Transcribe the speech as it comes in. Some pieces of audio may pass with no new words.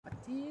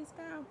see a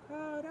scout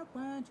called a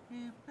bunch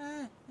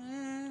of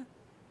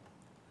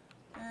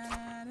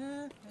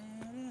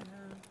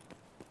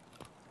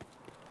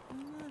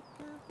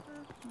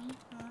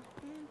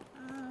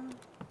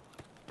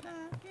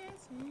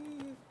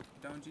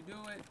Don't you do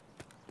it.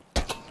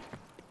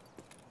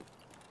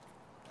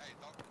 Hey,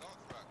 don't run.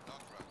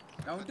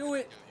 Don't do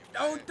it.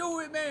 Don't do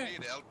it, man. You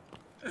need help.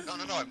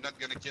 No, I'm not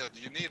gonna kill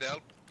you. You need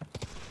help.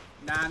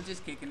 Nah, I'm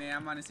just kicking it.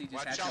 I'm honestly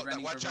just actually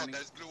running for running.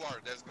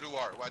 There's glue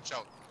R. Watch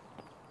out.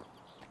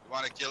 You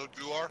wanna kill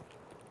glue R?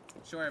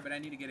 Sure, but I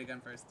need to get a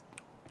gun first.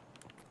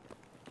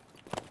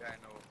 Yeah, I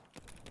know.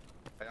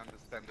 I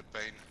understand the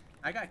pain.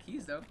 I got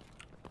keys though.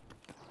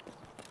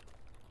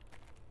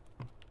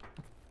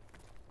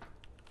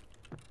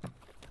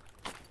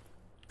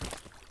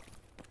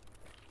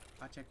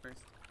 I'll check first.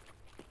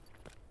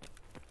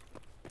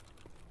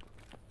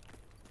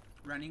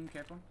 Running,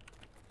 careful.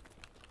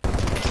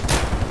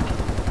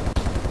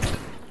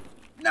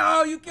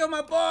 No, you killed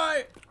my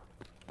boy!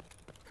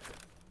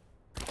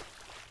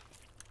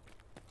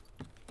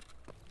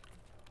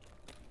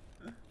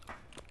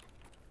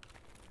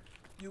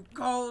 You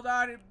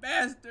cold-hearted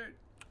bastard!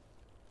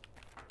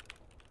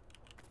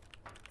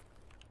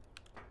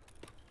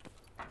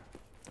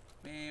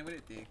 Man, what a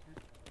dick.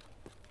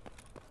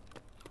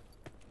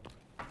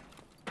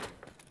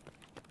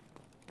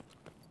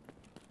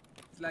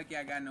 It's lucky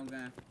I got no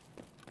gun.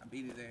 I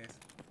beat his ass.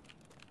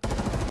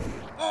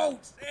 Oh,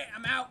 shit,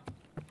 I'm out.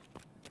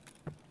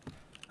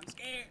 I'm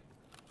scared.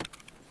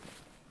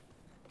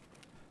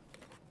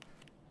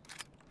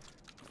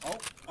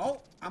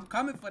 Oh, I'm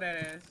coming for that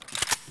ass.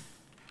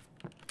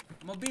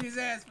 I'm gonna beat his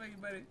ass for you,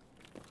 buddy.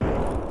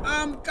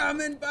 I'm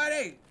coming,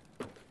 buddy.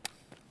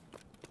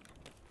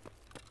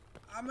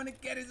 I'm gonna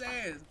get his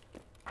ass.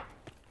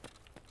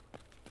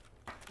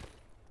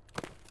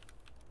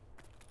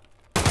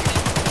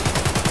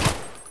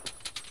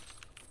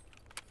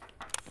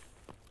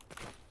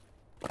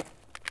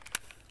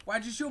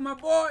 Why'd you shoot my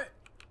boy?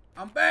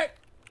 I'm back.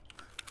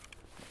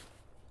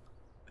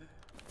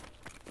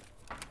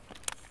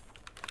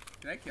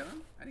 Did I kill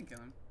him? I didn't kill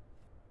him.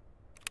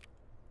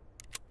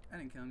 I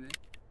didn't kill him,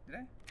 did I?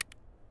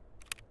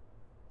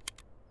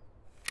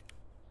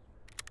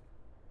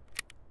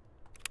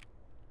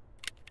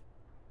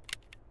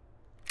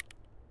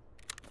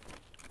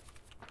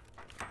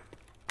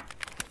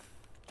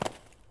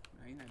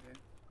 No, he's not dead.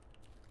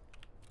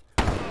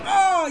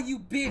 Oh, you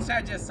bitch!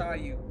 I just saw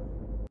you.